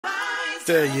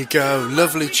There you go.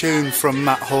 Lovely tune from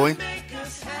Matt Hoy.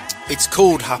 It's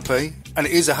called Happy, and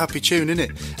it is a happy tune,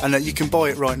 isn't it? And you can buy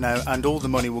it right now, and all the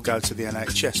money will go to the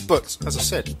NHS. But, as I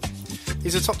said,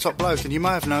 he's a top bloke, and you may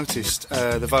have noticed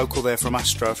the vocal there from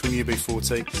Astro, from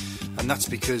UB40, and that's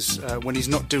because when he's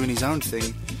not doing his own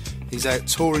thing, he's out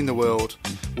touring the world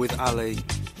with Ali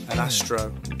and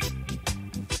Astro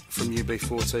from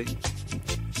UB40.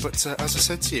 But as I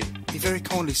said to you, he very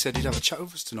kindly said he'd have a chat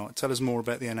with us tonight, tell us more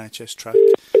about the NHS track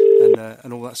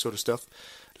and all that sort of stuff.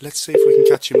 Let's see if we can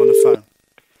catch him on the phone.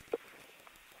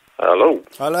 Hello.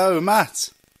 Hello, Matt.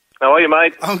 How are you,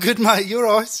 mate? I'm good, mate. You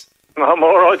all right? I'm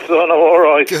all right, son. I'm all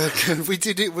right. Good, good. We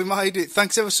did it. We made it.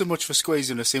 Thanks ever so much for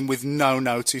squeezing us in with no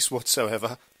notice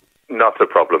whatsoever. Not a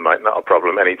problem, mate. Not a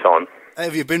problem. Anytime. How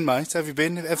have you been, mate? Have you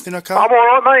been? Everything okay? I'm all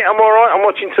right, mate. I'm all right. I'm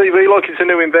watching TV like it's a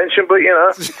new invention, but, you know,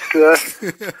 it's,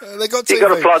 they got TV. You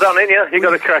got to plod on, ain't you? You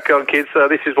got to crack on, kids. So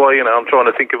this is why, you know, I'm trying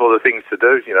to think of other things to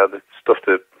do, you know, the stuff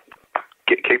to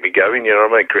keep me going, you know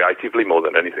what I mean, creatively more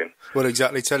than anything. Well,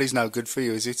 exactly. Telly's no good for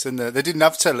you, is it? And they didn't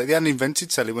have telly. They hadn't invented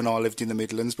telly when I lived in the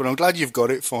Midlands, but I'm glad you've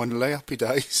got it finally. Happy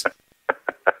days.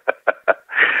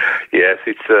 Yes,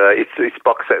 it's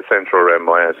box set central around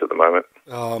my house at the moment.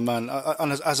 Oh man,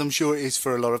 and as I'm sure it is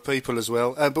for a lot of people as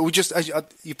well. But we just,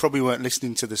 you probably weren't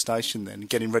listening to the station then,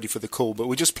 getting ready for the call. But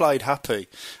we just played Happy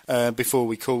before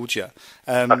we called you.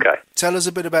 Okay. Tell us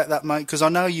a bit about that, mate, because I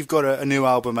know you've got a new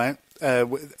album out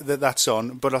that's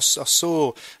on. But I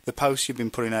saw the post you've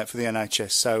been putting out for the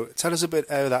NHS. So tell us a bit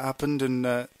how that happened and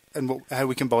how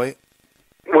we can buy it.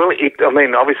 Well,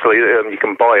 obviously you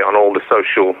can buy it on all the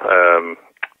social.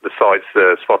 The sites,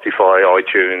 Spotify,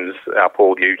 iTunes,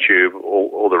 Apple, YouTube,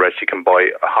 all the rest. You can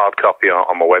buy a hard copy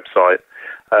on my website.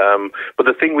 But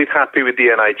the thing with Happy with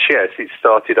the NHS, it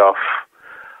started off,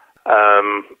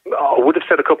 I would have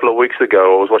said a couple of weeks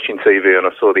ago, I was watching TV and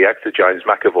I saw the actor James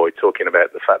McAvoy talking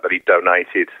about the fact that he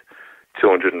donated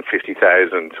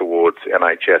 $250,000 towards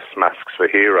NHS Masks for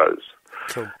Heroes.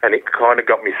 Cool. And it kind of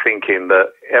got me thinking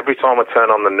that every time I turn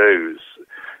on the news,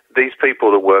 these people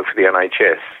that work for the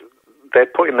NHS, they're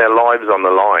putting their lives on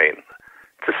the line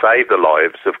to save the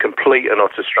lives of complete and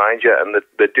utter stranger, and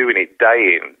they're doing it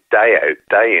day in, day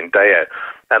out.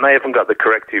 And they haven't got the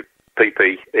corrective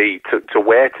PPE to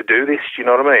wear to do this, you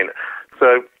know what I mean?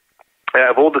 So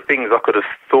of all the things I could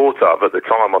have thought of at the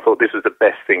time, I thought this was the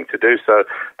best thing to do. So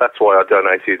that's why I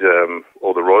donated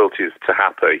all the royalties to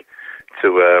Happy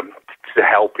to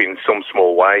help in some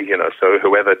small way, you know, so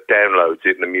whoever downloads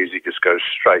it, the music just goes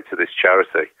straight to this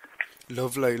charity.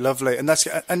 Lovely, lovely. And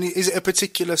is it a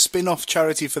particular spin-off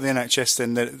charity for the NHS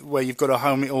then, where you've got to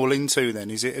home it all into then?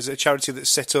 Is it a charity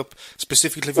that's set up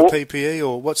specifically for PPE,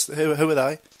 or who are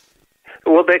they?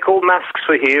 Well, they're called Masks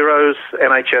for Heroes,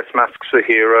 NHS Masks for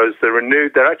Heroes.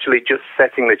 They're actually just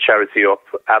setting the charity up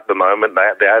at the moment.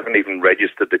 They haven't even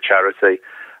registered the charity.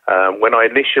 When I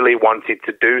initially wanted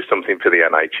to do something for the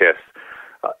NHS,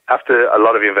 after a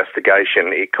lot of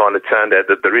investigation, it kind of turned out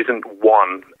that there isn't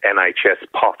one NHS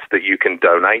pot that you can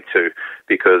donate to,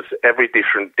 because every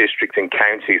different district and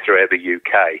county throughout the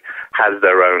UK has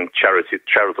their own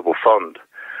charitable fund.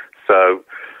 So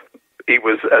it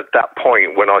was at that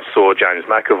point when I saw James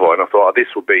McAvoy and I thought,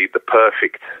 this would be the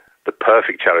perfect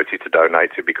charity to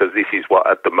donate to, because this is what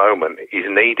at the moment is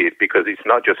needed, because it's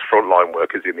not just frontline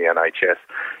workers in the NHS,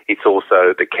 it's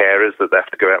also the carers that have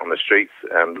to go out on the streets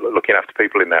and looking after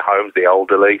people in their homes, the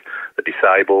elderly, the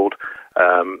disabled,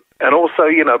 and also,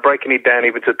 you know, breaking it down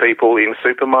even to people in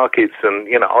supermarkets. And,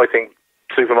 you know, I think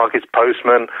supermarkets,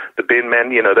 postmen, the bin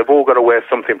men, you know, they've all got to wear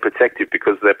something protective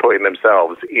because they're putting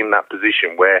themselves in that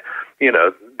position where, you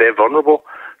know, they're vulnerable.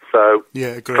 So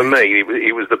yeah, for me,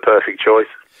 it was the perfect choice.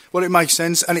 Well, it makes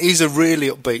sense, and it is a really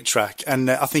upbeat track, and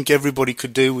I think everybody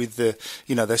could do with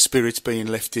their spirits being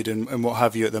lifted and what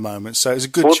have you at the moment. So it's a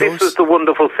good choice. Well, this was the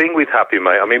wonderful thing with Happy,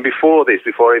 mate. I mean, before I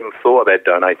even thought about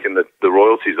donating the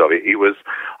royalties of it,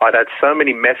 I'd had so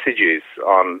many messages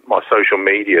on my social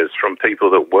medias from people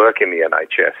that work in the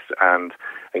NHS and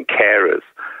carers.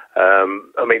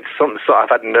 I mean, I've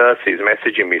had nurses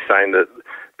messaging me saying that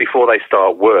before they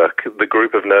start work, the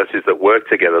group of nurses that work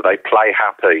together, they play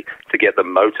Happy to get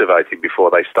them motivated before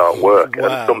they start work. Wow.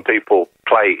 And some people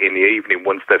play in the evening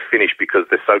once they're finished because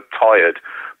they're so tired,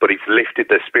 but it's lifted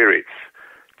their spirits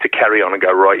to carry on and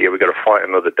go, right, yeah, we've got to fight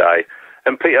another day.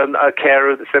 And a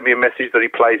carer sent me a message that he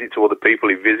plays it to all the people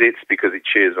he visits because it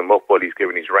cheers them up while he's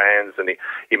giving his rounds, and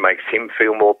it makes him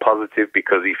feel more positive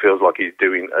because he feels like he's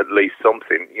doing at least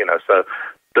something, you know. So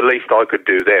the least I could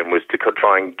do then was to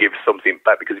try and give something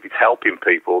back, because if it's helping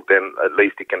people, then at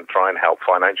least it can try and help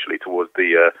financially towards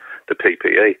the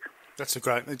PPE.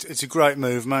 It's a great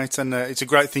move, mate, and it's a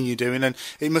great thing you're doing. And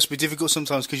it must be difficult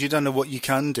sometimes because you don't know what you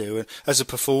can do. And as a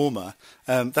performer,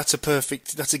 that's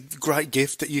a great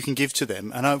gift that you can give to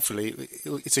them, and hopefully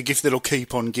it's a gift that'll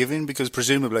keep on giving because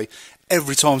presumably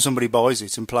every time somebody buys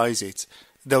it and plays it,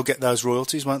 they'll get those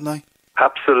royalties, won't they?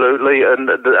 Absolutely, and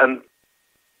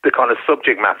the kind of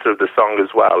subject matter of the song as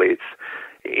well.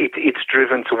 It's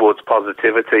driven towards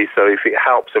positivity, so if it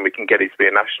helps and we can get it to be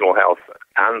a national health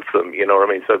anthem, you know what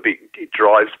I mean? So it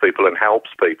drives people and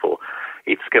helps people.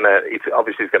 It's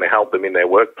obviously going to help them in their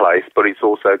workplace, but it's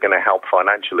also going to help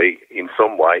financially in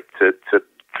some way to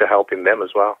helping them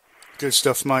as well. Good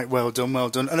stuff, mate. Well done, well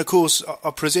done. And of course,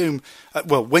 I presume,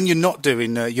 when you're not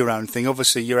doing your own thing,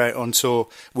 obviously you're out on tour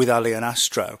with Ali and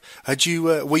Astro.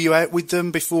 Were you out with them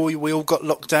before we all got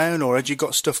locked down, or had you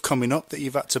got stuff coming up that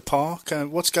you've had to park?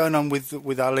 What's going on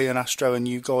with Ali and Astro and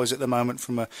you guys at the moment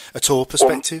from a tour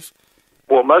perspective?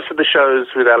 Well, most of the shows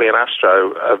with Ali and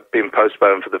Astro have been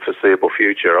postponed for the foreseeable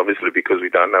future, obviously because we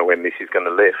don't know when this is going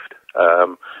to lift.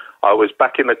 I was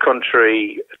back in the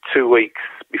country 2 weeks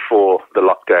before the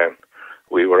lockdown.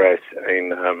 We were out in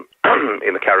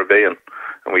the Caribbean,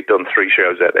 and we'd done 3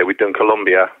 shows out there. We'd done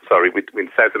in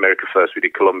South America first, we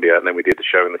did Colombia, and then we did the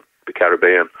show in the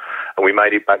Caribbean. And we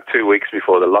made it back 2 weeks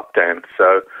before the lockdown.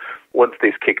 So once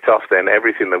this kicked off, then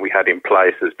everything that we had in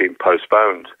place has been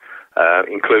postponed,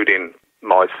 including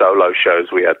my solo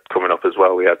shows we had coming up as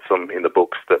well. We had some in the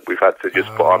books that we've had to just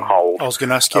put on hold. I was going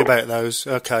to ask you about those.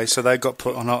 Okay, so they got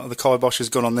put on. The kibosh has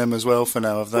gone on them as well for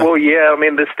now, have they? Well, yeah, I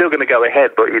mean, they're still going to go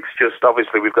ahead, but it's just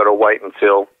obviously we've got to wait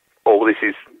until all this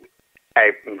is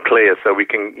out and clear so we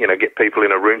can, get people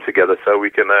in a room together so we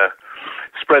can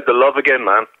spread the love again,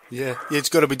 man. Yeah, it's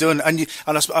got to be done. And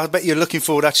I bet you're looking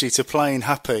forward actually to playing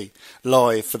Happy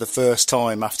live for the first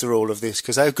time after all of this,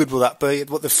 because how good will that be?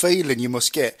 What the feeling you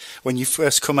must get when you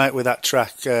first come out with that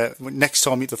track,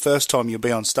 the first time you'll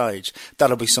be on stage,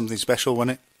 that'll be something special,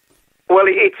 won't it? Well,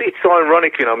 it's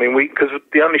ironic, because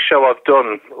the only show I've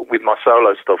done with my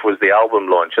solo stuff was the album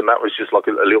launch, and that was just like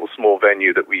a little small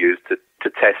venue that we used to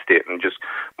test it and just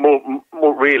more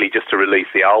really just to release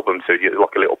the album to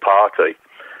like a little party.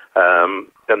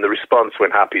 And the response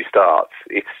when Happy starts,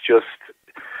 it's just,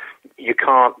 you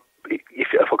can't,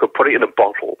 if I could put it in a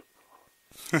bottle,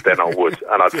 then I would,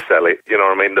 and I'd sell it, you know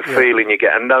what I mean? The feeling you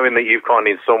get, and knowing that you've kind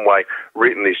of in some way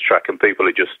written this track and people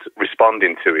are just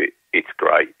responding to it, it's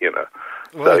great,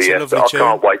 Well, so yeah, I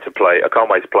can't wait to play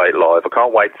it live. I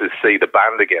can't wait to see the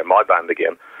band again, my band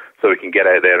again, so we can get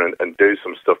out there and do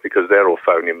some stuff, because they're all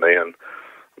phoning me, and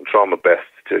I'm trying my best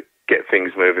to get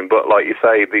things moving. But like you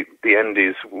say, the end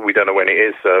is, we don't know when it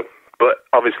is, so... But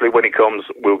obviously, when it comes,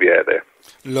 we'll be out there.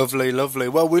 Lovely, lovely.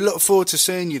 Well, we look forward to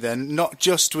seeing you then, not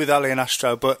just with Ali and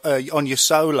Astro, but on your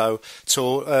solo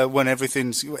tour when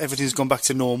everything's gone back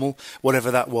to normal, whatever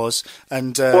that was.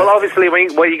 And well, obviously, when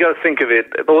you got to think of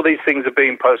it, all these things are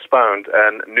being postponed,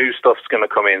 and new stuff's going to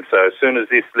come in. So as soon as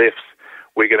this lifts,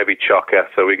 we're going to be chocker.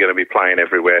 So we're going to be playing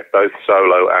everywhere, both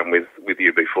solo and with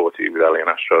UB40, with Ali and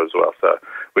Astro as well. So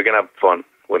we're going to have fun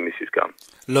when this is gone.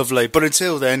 Lovely. But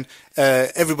until then,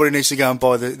 everybody needs to go and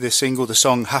buy the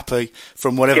song Happy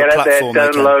from whatever platform they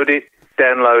can.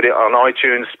 Download it on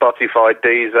iTunes, Spotify,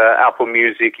 Deezer, Apple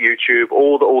Music, YouTube,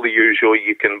 all the usual.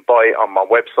 You can buy it on my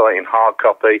website in hard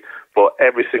copy, but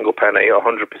every single penny,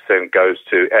 100% goes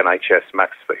to NHS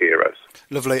Max for Heroes.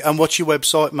 Lovely. And what's your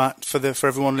website, Matt, for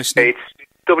everyone listening? It's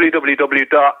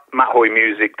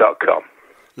www.matthoymusic.com.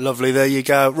 Lovely, there you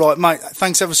go. Right, mate,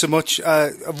 thanks ever so much.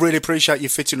 I really appreciate you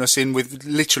fitting us in with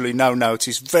literally no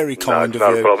notice. Very kind of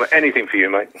you. No problem. Anything for you,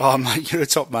 mate. Oh, mate, you're a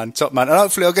top man. And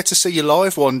hopefully I'll get to see you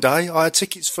live one day. I had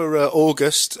tickets for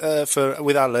August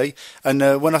with Ali, and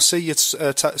when I see your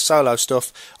solo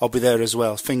stuff, I'll be there as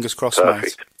well. Fingers crossed,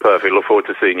 mate. Perfect. Look forward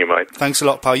to seeing you, mate. Thanks a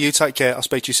lot, pal. You take care. I'll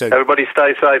speak to you soon. Everybody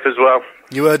stay safe as well.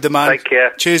 You heard the man. Take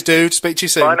care. Cheers, dude. Speak to you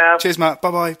soon. Bye now. Cheers, Matt.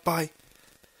 Bye-bye. Bye.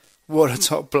 What a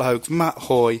top bloke. Matt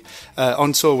Hoy,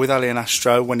 on tour with Ali and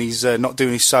Astro when he's not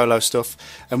doing his solo stuff,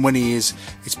 and when he is,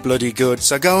 it's bloody good.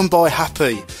 So go and buy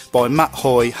Happy by Matt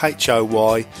Hoy,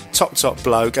 Hoy, top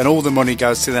bloke, and all the money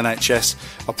goes to the NHS.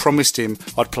 I promised him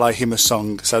I'd play him a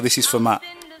song, so this is for Matt.